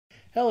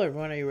Hello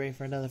everyone, are you ready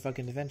for another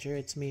fucking adventure?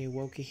 It's me,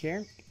 Woki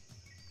here.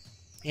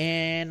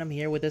 And I'm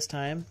here with this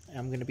time.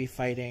 I'm going to be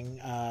fighting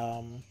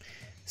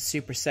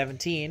Super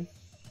 17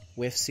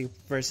 with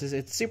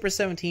it's Super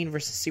 17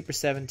 versus Super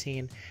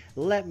 17.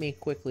 Let me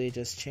quickly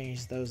just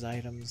change those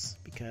items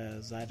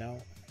because I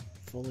don't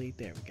fully...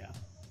 There we go.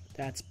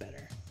 That's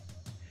better.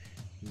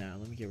 Now,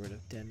 let me get rid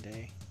of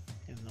Dende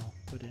and I'll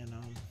put in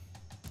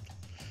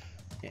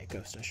yeah,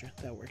 Ghost Usher.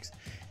 That works.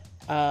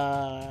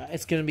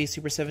 It's going to be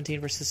Super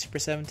 17 versus Super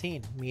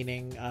 17,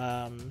 meaning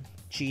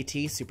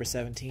GT Super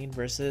 17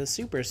 versus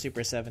Super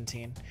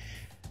 17,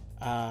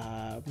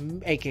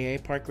 aka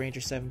Park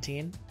Ranger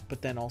 17,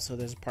 but then also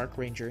there's a Park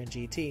Ranger in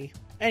GT.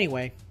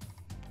 Anyway,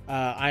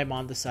 I'm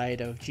on the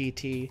side of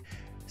GT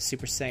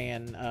Super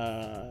 17,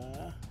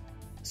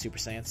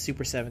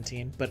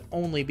 but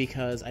only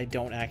because I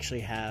don't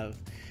actually have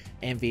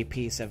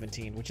MVP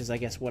 17, which is I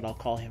guess what I'll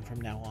call him from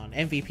now on.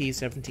 MVP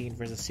 17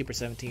 versus Super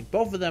 17.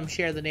 Both of them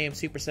share the name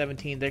Super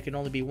 17. There can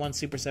only be one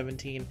Super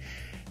 17,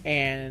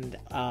 and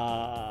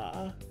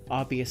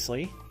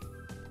obviously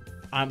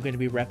I'm going to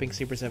be repping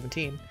Super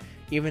 17.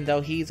 Even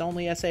though he's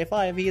only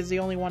SA5, he is the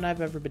only one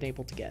I've ever been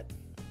able to get.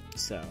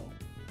 So,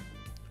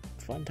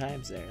 fun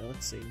times there.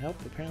 Let's see. Nope,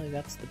 apparently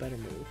that's the better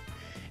move.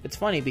 It's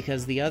funny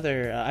because the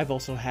other, I've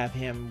also have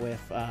him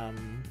with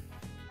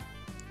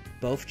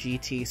both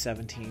GT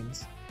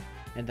 17s.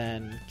 And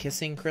then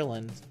Kissing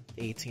Krillin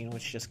 18,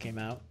 which just came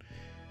out,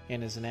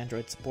 and is an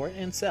Android support,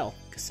 and Cell.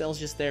 Cell's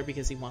just there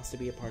because he wants to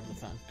be a part of the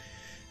fun.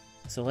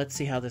 So let's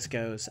see how this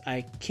goes.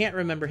 I can't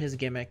remember his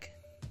gimmick,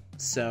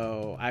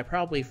 so I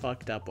probably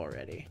fucked up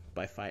already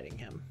by fighting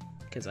him.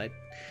 Because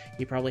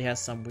he probably has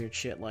some weird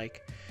shit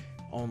like,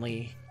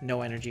 only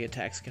no energy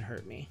attacks can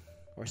hurt me,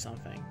 or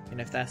something.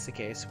 And if that's the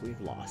case, we've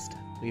lost.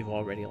 We've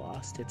already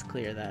lost. It's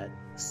clear that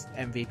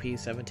MVP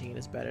 17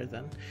 is better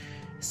than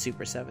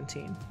Super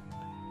 17.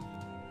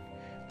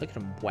 Look at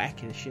him whack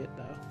his shit,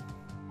 though.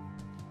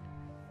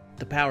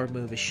 The power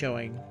move is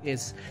showing.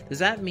 Does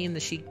that mean that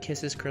she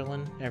kisses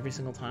Krillin every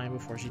single time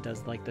before she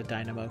does, like, the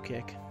dynamo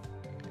kick?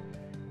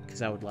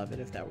 Because I would love it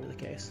if that were the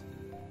case.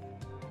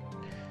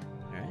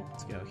 Alright,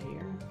 let's go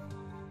here.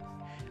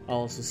 I'll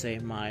also say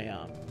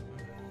my,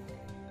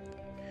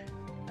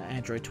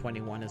 Android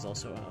 21 is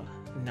also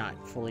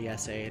not fully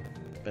SA'd,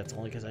 but it's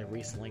only because I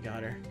recently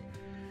got her.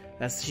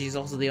 She's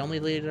also the only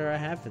leader I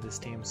have for this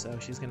team, so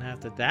she's gonna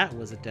have to...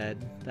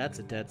 That's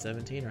a dead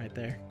 17 right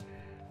there.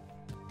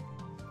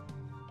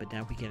 But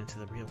now we get into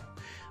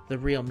the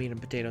real meat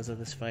and potatoes of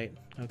this fight.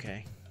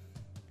 Okay.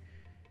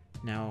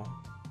 Now,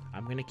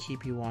 I'm gonna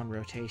keep you on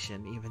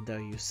rotation even though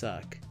you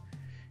suck.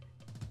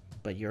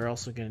 But you're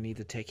also gonna need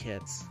to take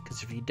hits,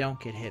 because if you don't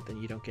get hit, then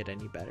you don't get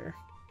any better.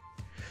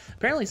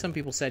 Apparently some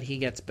people said he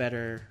gets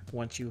better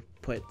once you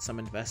put some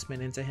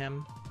investment into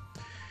him.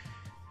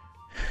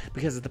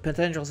 Because of the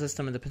potential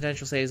system, and the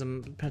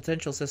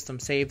potential system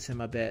saves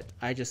him a bit.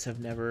 I just have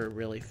never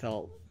really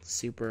felt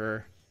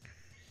super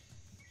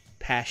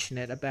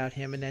passionate about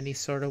him in any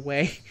sort of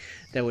way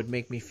that would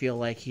make me feel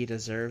like he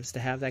deserves to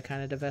have that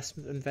kind of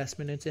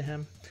investment into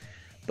him.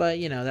 But,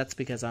 you know, that's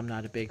because I'm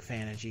not a big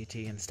fan of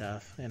GT and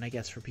stuff. And I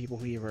guess for people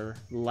who ever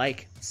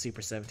like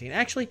Super 17...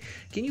 Actually,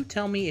 can you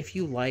tell me if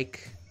you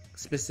like...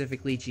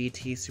 specifically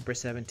GT Super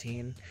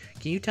 17,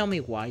 can you tell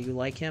me why you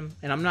like him?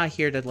 And I'm not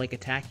here to like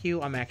attack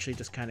you, I'm actually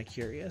just kind of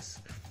curious.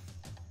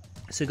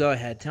 So go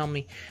ahead, tell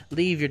me,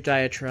 leave your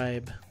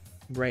diatribe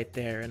right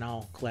there and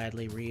I'll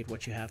gladly read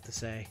what you have to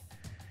say.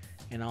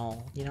 And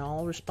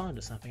I'll respond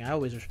to something. I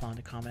always respond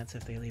to comments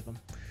if they leave them.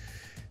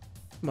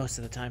 Most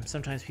of the time.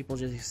 Sometimes people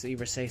just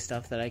either say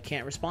stuff that I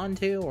can't respond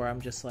to, or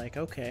I'm just like,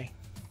 okay.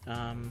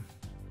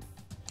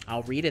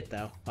 I'll read it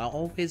though. I'll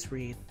always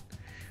read.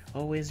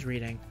 Always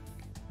reading.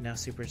 Now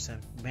Super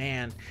 7.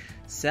 Man,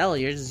 Cell,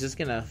 you're just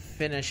gonna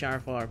finish our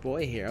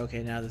boy here.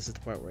 Okay, now this is the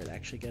part where it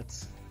actually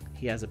gets...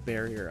 He has a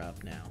barrier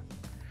up now.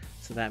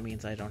 So that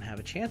means I don't have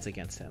a chance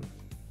against him.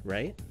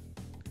 Right?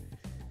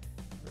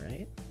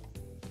 Right?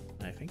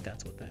 I think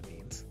that's what that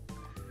means.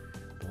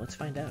 But let's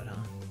find out,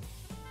 huh?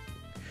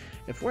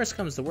 If worst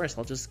comes to worst,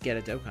 I'll just get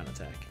a Dokkan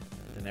attack.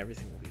 Then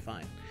everything will be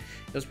fine.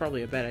 It was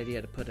probably a bad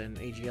idea to put an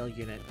AGL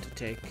unit to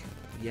take...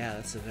 Yeah,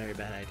 that's a very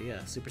bad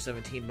idea. Super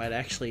 17 might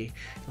actually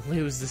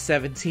lose the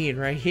 17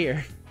 right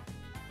here.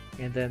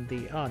 And then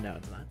the... Oh, no,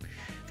 it's not.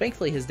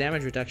 Thankfully, his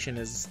damage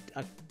reduction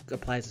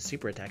applies to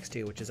super attacks,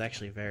 too, which is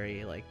actually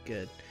very, like,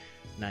 good.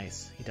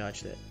 Nice. He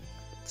dodged it.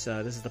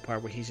 So this is the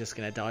part where he's just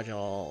going to dodge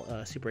all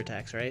super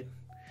attacks, right?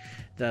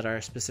 That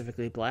are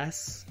specifically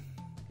blasts.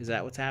 Is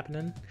that what's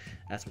happening?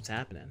 That's what's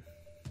happening.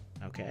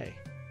 Okay.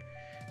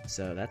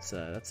 So that's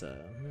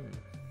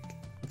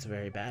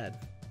very bad.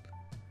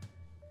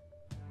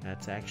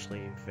 That's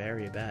actually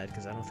very bad,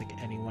 because I don't think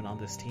anyone on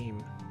this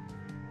team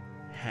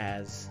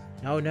has...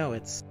 Oh, no,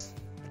 it's...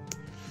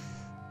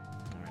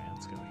 Alright,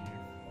 let's go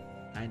here.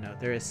 I know,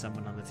 there is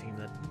someone on the team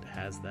that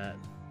has that.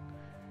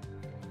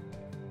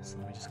 So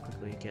let me just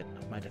quickly get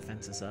my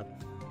defenses up.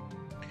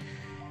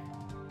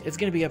 It's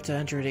going to be up to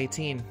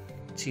 118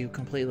 to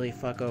completely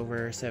fuck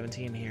over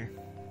 17 here.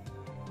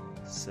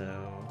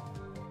 So...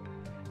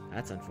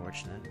 That's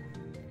unfortunate.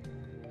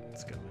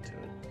 Let's go into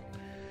it.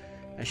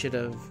 I should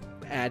have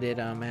added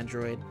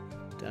Android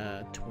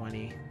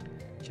 20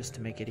 just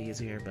to make it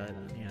easier, but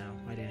you know,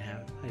 I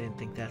didn't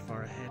think that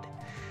far ahead.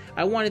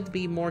 I wanted to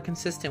be more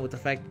consistent with the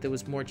fact that there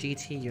was more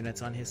GT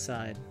units on his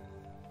side.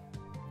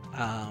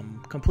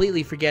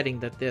 Completely forgetting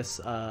that this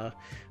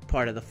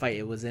part of the fight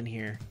it was in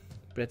here,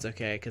 but it's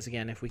okay, because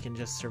again, if we can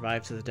just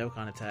survive to the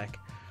Dokkan attack,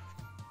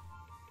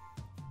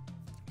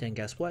 then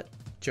guess what?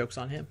 Joke's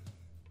on him.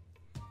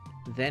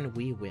 Then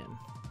we win.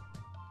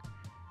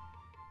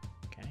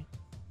 Okay,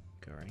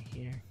 go right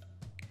here,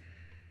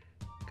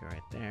 go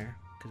right there,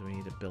 because we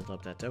need to build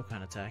up that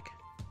Dokkan attack.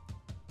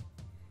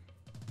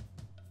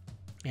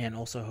 And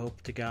also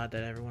hope to God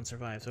that everyone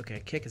survives.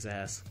 Okay, kick his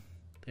ass.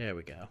 There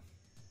we go.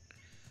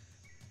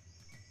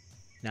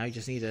 Now you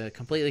just need to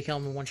completely kill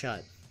him in one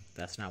shot.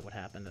 That's not what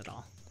happened at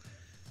all.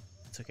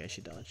 It's okay,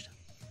 she dodged.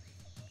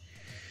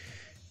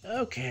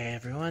 Okay,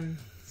 everyone.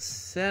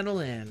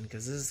 Settle in,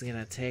 because this is going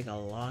to take a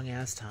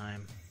long-ass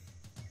time.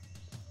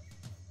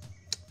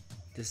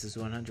 This is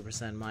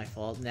 100% my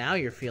fault. Now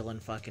you're feeling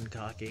fucking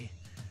cocky.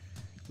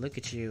 Look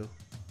at you,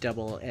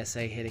 double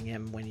SA hitting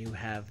him when you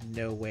have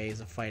no ways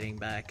of fighting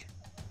back.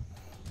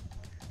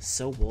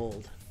 So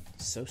bold.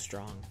 So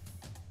strong.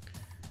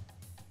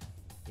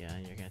 Yeah,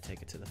 and you're going to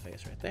take it to the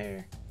face right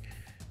there.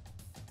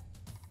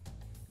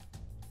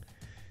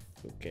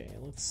 Okay,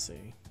 let's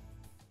see.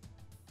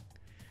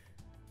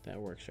 That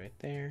works right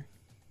there.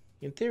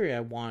 In theory, I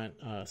want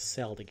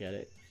Cell to get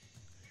it.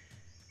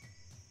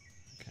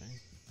 Okay.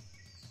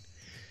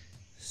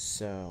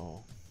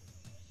 So,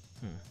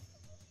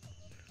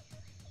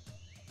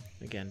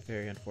 again,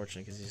 very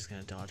unfortunate because he's just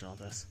going to dodge all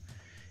this.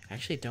 I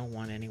actually don't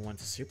want anyone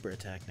to super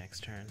attack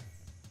next turn.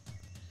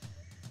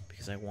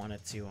 Because I want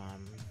it to,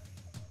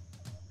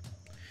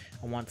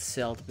 I want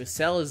Cell to...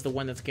 Cell is the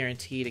one that's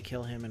guaranteed to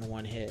kill him in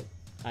one hit.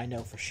 I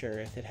know for sure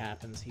if it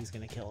happens, he's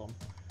going to kill him.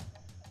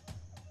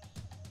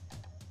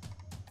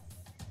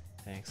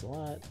 Thanks a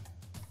lot.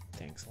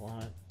 Thanks a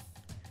lot.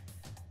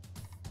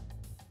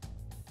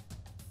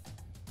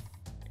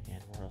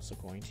 And we're also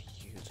going to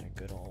use our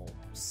good old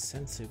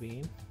Sensu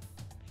Bean.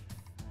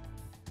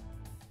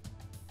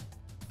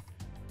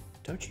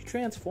 Don't you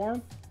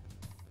transform?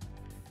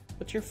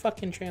 What's your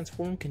fucking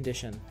transform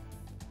condition?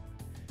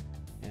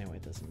 Anyway,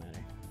 it doesn't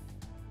matter.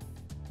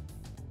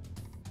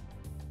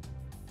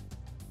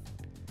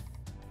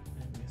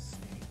 Let me see.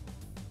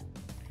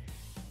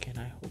 Can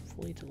I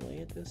hopefully delay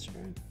it this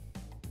turn?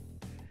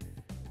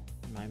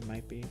 I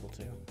might be able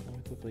to. Let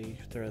me quickly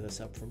throw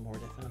this up for more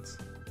defense.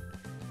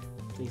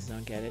 Please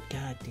don't get it.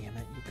 God damn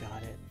it, you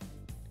got it.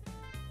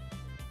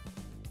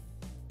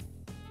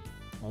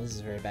 Well, this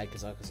is very bad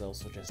because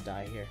Alcazels will just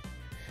die here.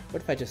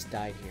 What if I just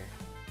died here?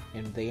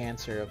 And the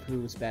answer of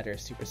who's better,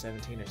 Super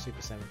 17 or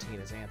Super 17,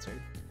 is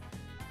answered.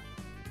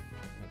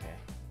 Okay.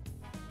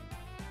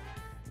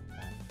 1,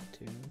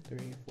 2,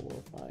 3,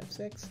 4, 5,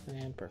 6,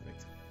 and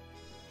perfect.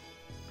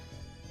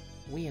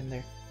 We in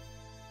there.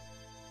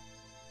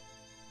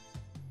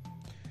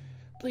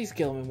 Please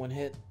kill him in one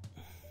hit.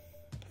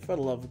 For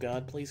the love of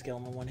God, please kill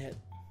him in one hit.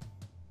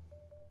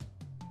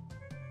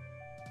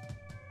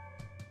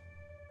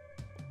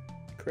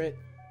 Crit.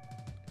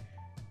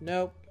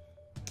 Nope.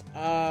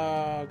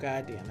 Oh,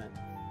 god damn it.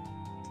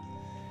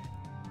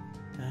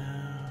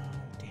 Oh,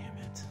 damn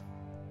it.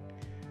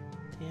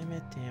 Damn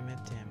it, damn it,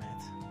 damn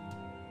it.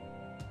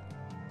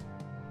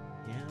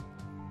 Yeah.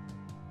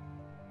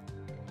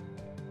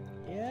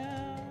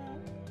 Yeah.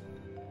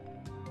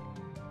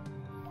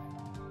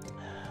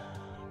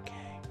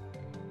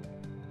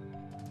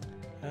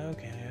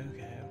 Okay.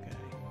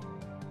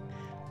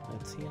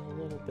 Let's heal a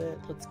little bit.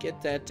 Let's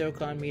get that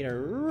Dokkan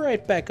meter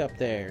right back up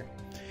there.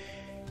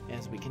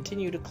 As we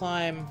continue to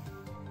climb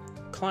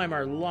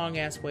our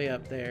long-ass way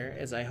up there,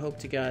 as I hope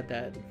to God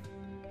that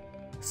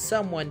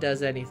someone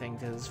does anything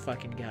to this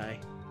fucking guy.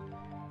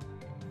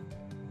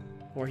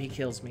 Or he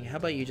kills me. How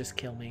about you just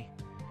kill me?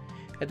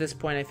 At this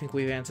point, I think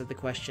we've answered the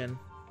question.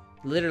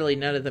 Literally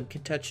none of them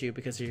can touch you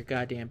because of your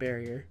goddamn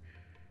barrier.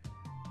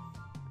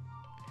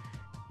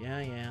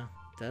 Yeah.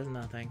 Does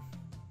nothing.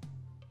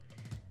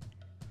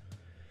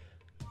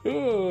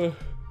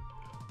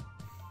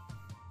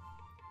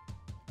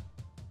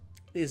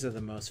 These are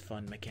the most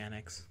fun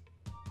mechanics.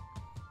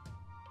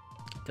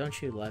 Don't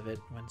you love it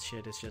when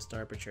shit is just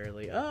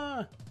arbitrarily...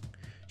 Ah!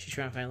 She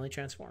finally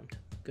transformed.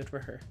 Good for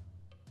her.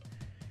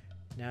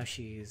 Now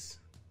she's...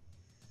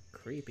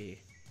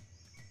 creepy.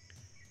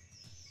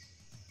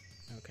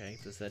 Okay,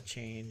 does that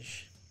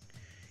change...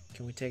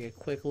 Can we take a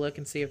quick look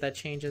and see if that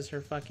changes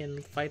her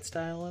fucking fight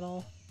style at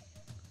all?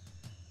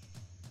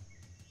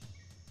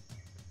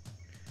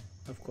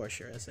 Of course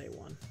you're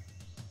SA1.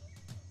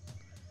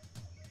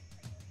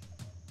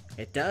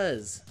 It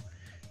does!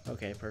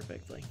 Okay,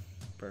 perfectly.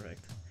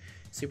 Perfect.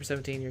 Super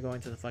 17, you're going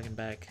to the fucking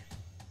back.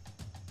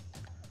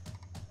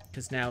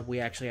 Because now we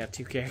actually have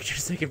two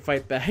characters that can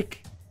fight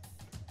back.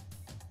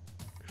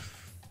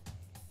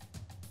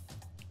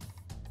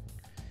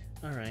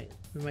 Alright,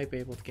 we might be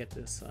able to get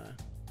this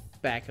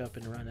back up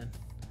and running.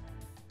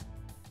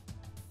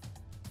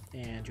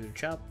 And Judo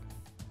Chop.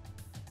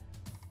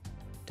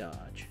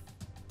 Dodge.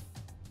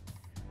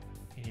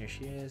 And here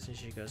she is, and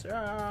she goes,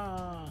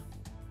 ah!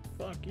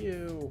 Fuck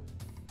you!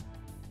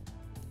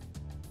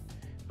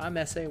 I'm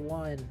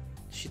SA1.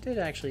 She did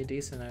actually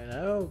decent.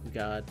 Oh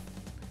god.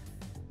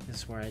 This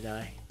is where I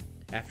die.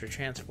 After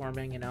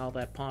transforming and all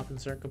that pomp and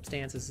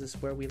circumstances, is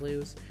this where we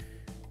lose?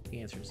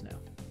 The answer is no.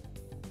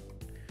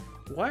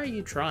 Why are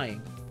you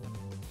trying?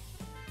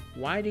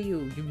 Why do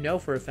you know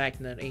for a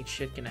fact that ain't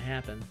shit gonna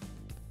happen?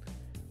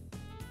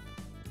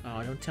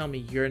 Oh, don't tell me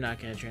you're not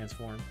gonna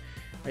transform.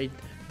 Are you,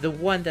 the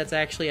one that's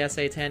actually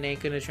SA10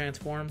 ain't gonna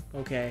transform?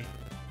 Okay.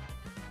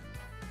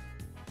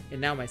 And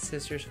now my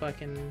sister's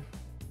fucking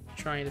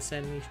trying to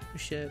send me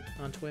shit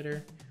on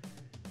Twitter.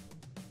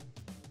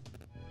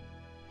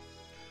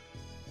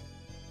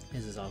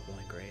 This is all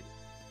going great.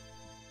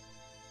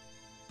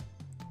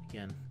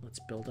 Again, let's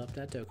build up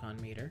that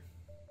Dokkan meter.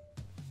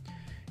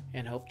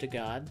 And hope to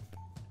God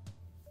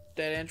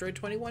that Android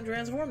 21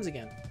 transforms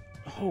again.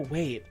 Oh,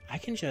 wait. I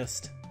can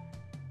just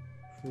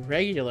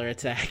regular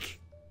attack.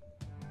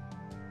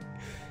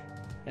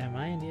 Am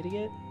I an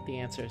idiot? The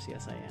answer is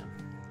yes, I am.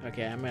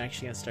 Okay, I'm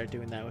actually going to start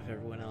doing that with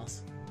everyone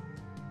else.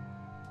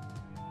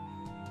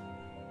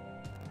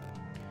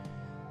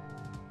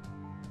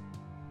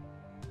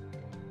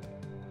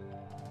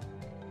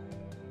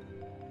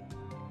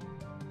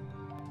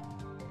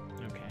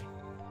 Okay,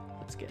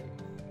 let's get it.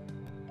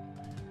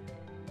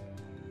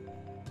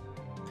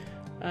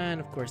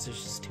 And of course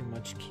there's just too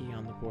much key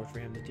on the board for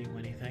him to do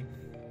anything.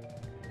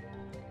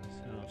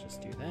 So I'll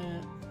just do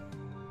that.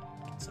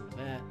 Get some of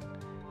that.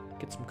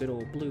 Get some good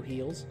old blue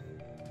heals.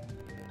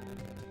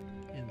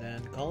 And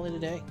then call it a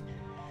day.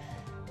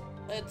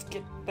 Let's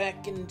get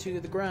back into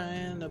the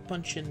grind of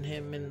punching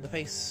him in the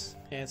face.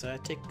 As I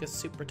take a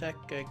super attack,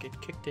 I get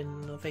kicked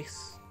in the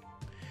face.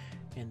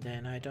 And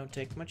then I don't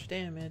take much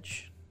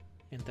damage.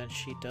 And then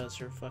she does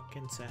her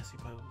fucking sassy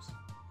pose.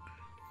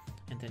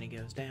 And then he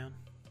goes down.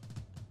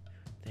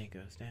 Then he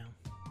goes down.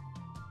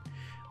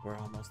 We're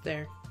almost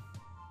there.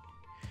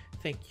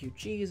 Thank you,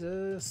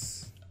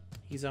 Jesus.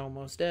 He's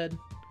almost dead.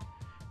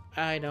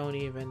 I don't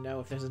even know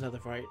if there's another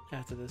fight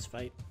after this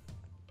fight.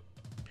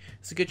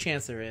 It's a good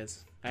chance there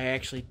is. I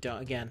actually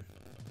don't. Again,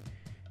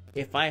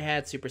 if I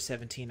had Super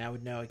 17, I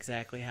would know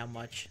exactly how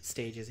much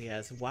stages he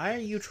has. Why are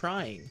you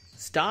trying?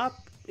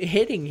 Stop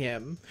hitting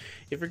him.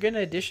 If you're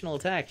gonna additional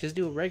attack, just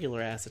do a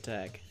regular ass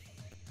attack.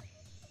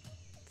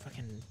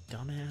 Fucking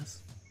dumbass.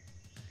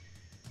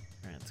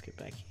 Alright, let's get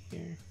back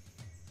here.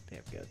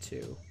 There we go, 2.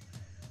 There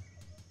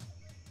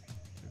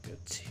we go,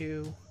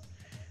 2.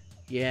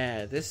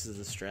 Yeah, this is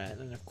the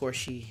strat. And of course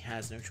she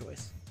has no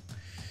choice.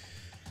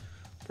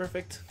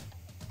 Perfect.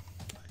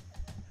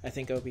 I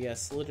think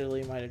OBS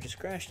literally might have just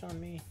crashed on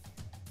me.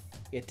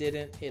 It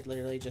didn't. It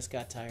literally just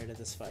got tired of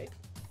this fight.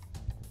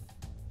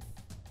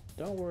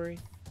 Don't worry.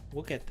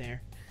 We'll get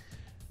there.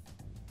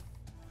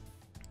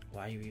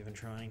 Why are you even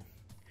trying?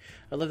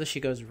 I love that she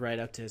goes right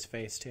up to his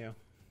face, too.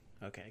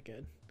 Okay,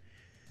 good.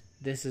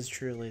 This is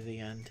truly the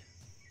end.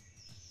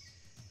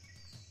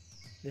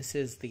 This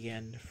is the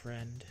end,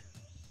 friend.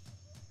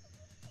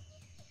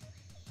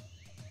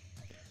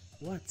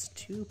 What's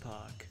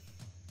Tupac?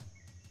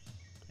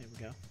 There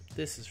we go.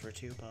 This is for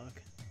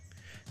Tupac.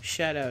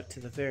 Shout out to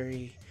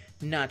the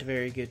not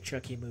very good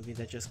Chucky movie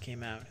that just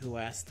came out, who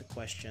asked the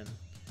question,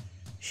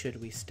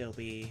 should we still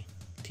be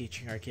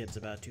teaching our kids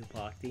about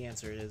Tupac? The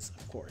answer is,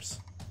 of course.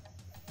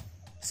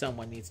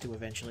 Someone needs to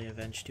eventually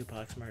avenge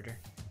Tupac's murder.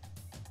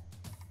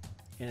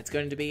 And it's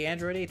going to be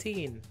Android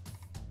 18.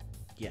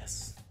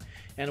 Yes.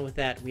 And with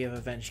that, we have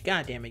avenged.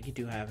 God damn it, you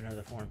do have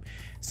another form.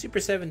 Super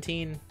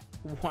 17,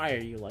 why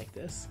are you like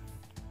this?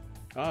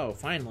 Oh,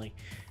 finally.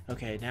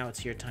 Okay, now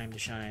it's your time to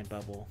shine,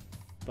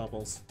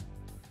 Bubbles.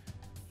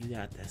 You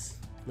got this.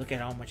 Look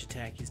at how much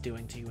attack he's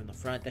doing to you in the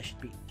front. That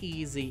should be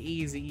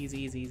easy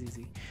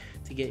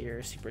to get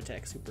your super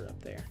attack super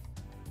up there.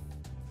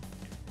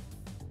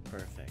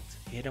 Perfect.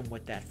 Hit him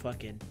with that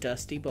fucking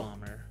Dusty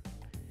Bomber.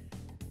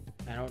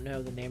 I don't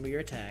know the name of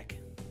your attack.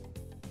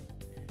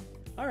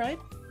 Alright.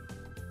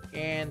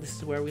 And this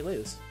is where we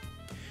lose.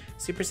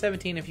 Super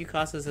 17, if you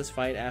cost us this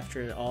fight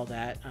after all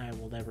that, I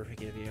will never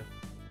forgive you.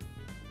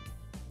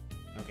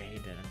 Okay, he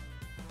didn't.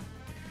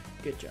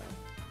 Good job.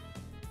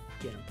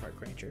 Get him,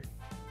 Park Ranger.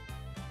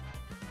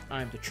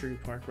 I'm the true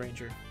Park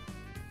Ranger.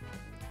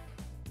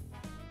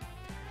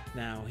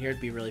 Now, here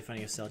it'd be really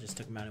funny if Cell just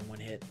took him out in one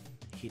hit.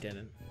 He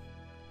didn't.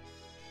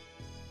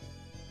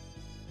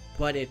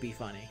 But it'd be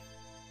funny.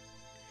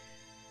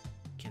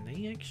 Can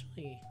they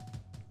actually...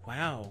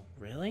 Wow,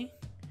 really?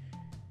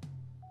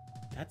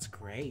 That's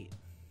great.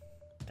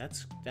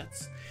 That's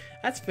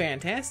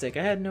fantastic.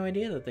 I had no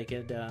idea that they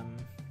could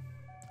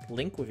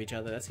link with each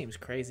other. That seems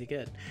crazy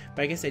good.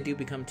 But I guess they do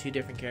become two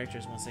different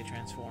characters once they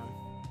transform.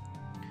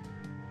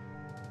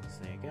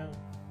 So there you go.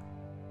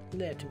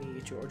 Let me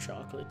eat your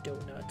chocolate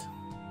donut.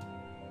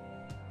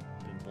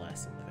 Been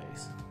blasted in the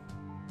face.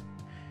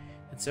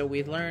 And so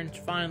we learned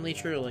finally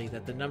truly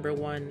that the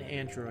 #1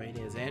 android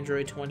is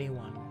Android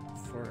 21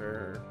 for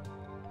her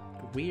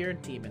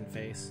weird demon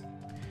face.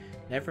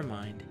 Never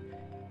mind.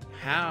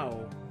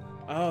 How?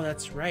 Oh,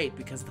 that's right,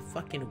 because the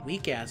fucking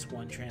weak-ass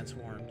one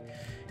transformed.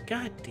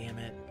 God damn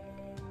it.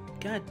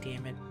 God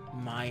damn it,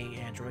 my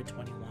Android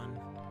 21.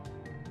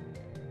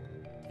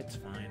 It's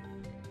fine.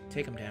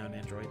 Take him down,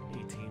 Android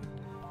 18.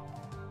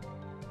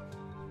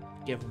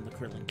 Give him the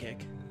Krillin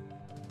kick.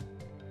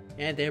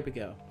 And there we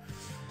go.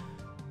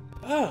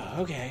 Oh,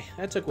 okay.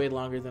 That took way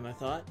longer than I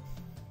thought.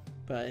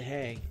 But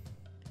hey,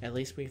 at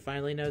least we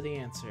finally know the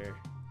answer.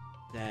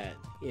 That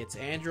it's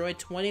Android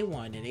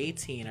 21 and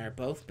 18 are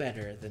both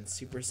better than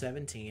Super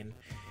 17.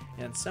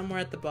 And somewhere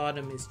at the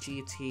bottom is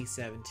GT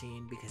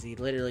 17 because he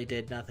literally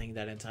did nothing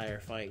that entire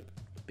fight.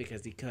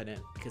 Because he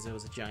couldn't, because it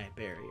was a giant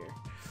barrier.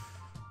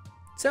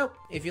 So,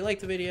 if you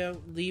liked the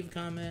video, leave a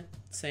comment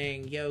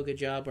saying, yo, good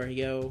job, or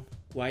yo,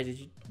 why did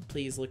you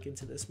please look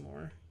into this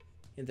more?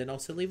 And then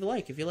also leave a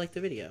like if you liked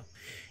the video.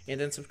 And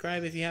then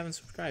subscribe if you haven't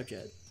subscribed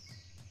yet.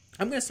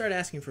 I'm going to start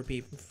asking for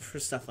people for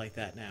stuff like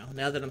that now.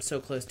 Now that I'm so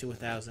close to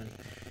 1,000,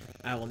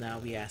 I will now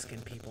be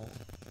asking people.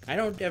 I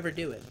don't ever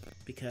do it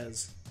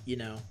because, you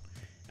know,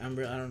 I'm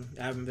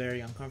very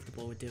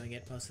uncomfortable with doing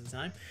it most of the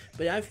time.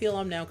 But I feel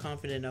I'm now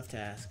confident enough to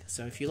ask.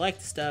 So if you like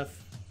the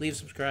stuff, leave a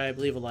subscribe,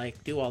 leave a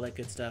like, do all that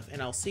good stuff.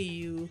 And I'll see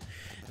you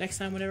next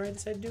time whenever I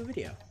decide to do a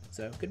video.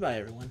 So goodbye,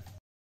 everyone.